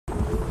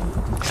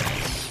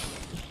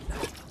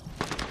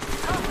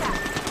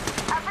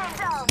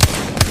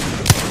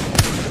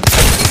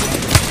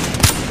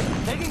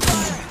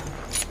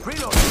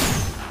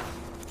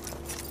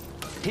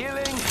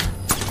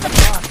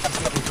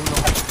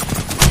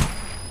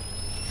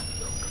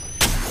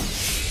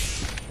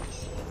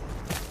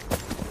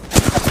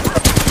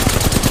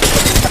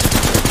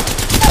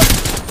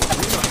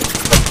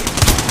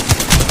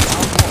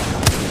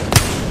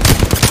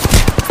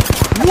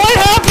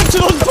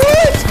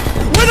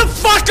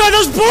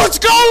are those bullets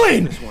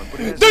going?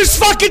 There's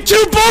fucking 2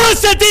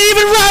 bullets that didn't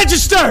even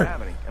register!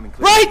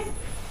 Right?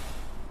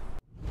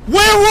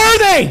 Where were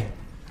they?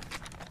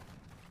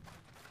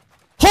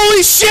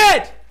 Holy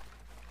shit!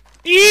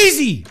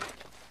 Easy!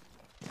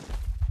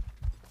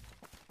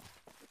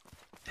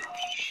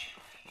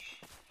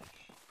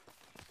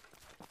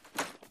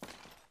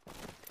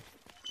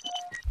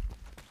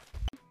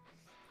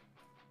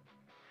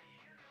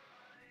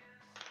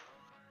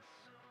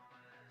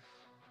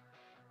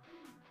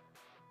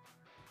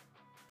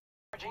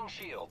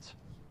 Shields.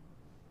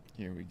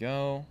 Here we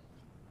go.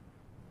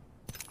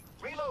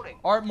 Reloading.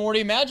 Art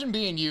Morty, imagine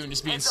being you and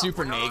just being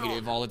super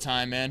negative all the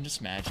time, man. Just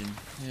imagine.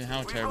 Yeah,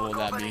 how terrible would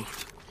that be?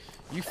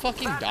 You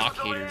fucking doc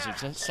haters are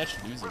just such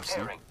losers,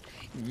 dude.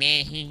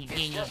 Man,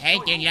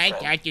 I don't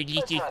like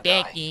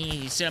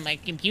DrDisrespect. So my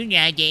computer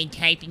all day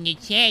typing the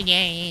chat.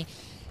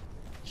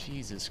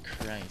 Jesus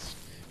Christ.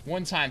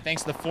 One time,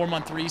 thanks to the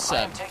 4-month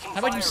resub. How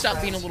about you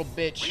stop being a little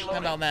bitch? How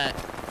about that?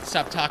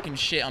 Stop talking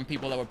shit on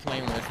people that we're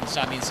playing with and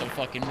stop being so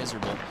fucking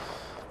miserable.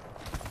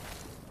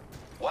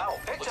 Wow.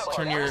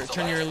 Turn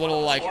your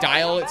little like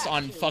dial. It's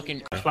on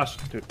fucking. Flash,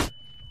 dude.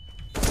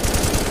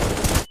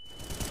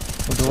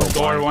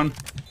 Door one.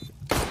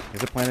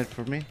 Is it planted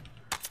for me?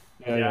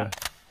 Yeah.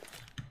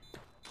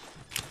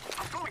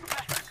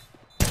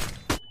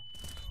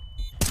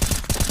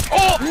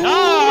 Oh,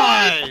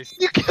 nice!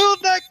 You killed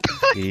that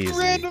guy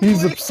randomly.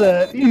 He's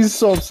upset. He's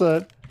so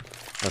upset.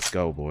 Let's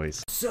go,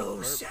 boys.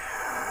 So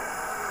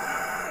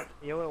sad.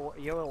 Yo,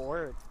 it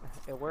worked.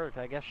 It worked.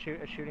 I guess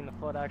shooting the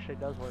foot actually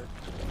does work.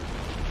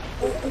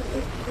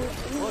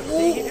 Look,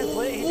 see, he just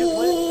lit. He just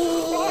lit.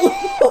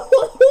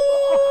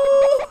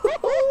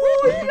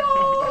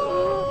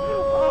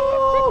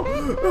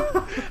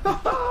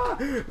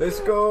 Let's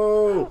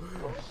go.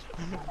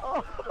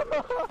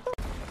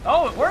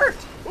 Oh, it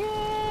worked.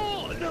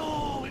 Oh,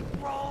 no, it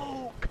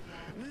broke.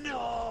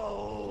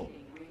 No,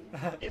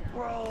 it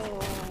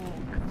broke.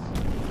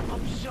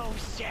 I'm so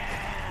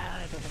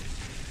sad.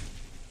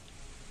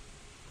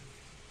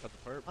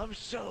 I'm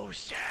so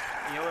sad.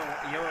 Yo,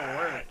 it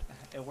worked.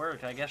 It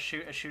worked. I guess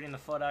shooting the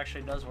foot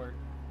actually does work.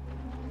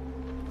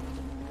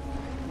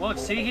 Look,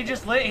 see, he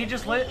just lit. He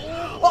just lit.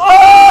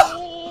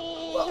 Oh!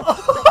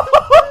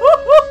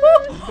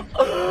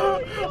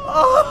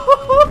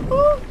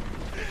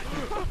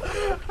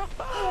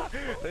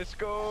 Let's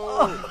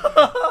go.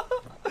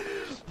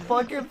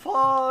 Fucking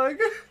pog.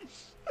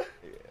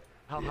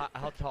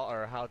 How tall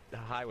or how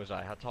high was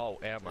I? How tall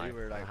am I?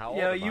 How old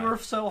Yo, am you I? were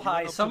so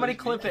high. Somebody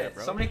clip it.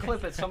 Somebody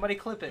clip it. Somebody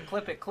clip it.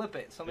 Clip it. Clip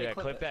it. Somebody Yeah,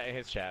 clip clip it. that in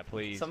his chat,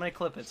 please. Somebody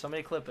clip it.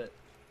 Somebody clip it.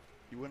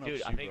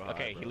 Dude, I think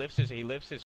okay. He lifts his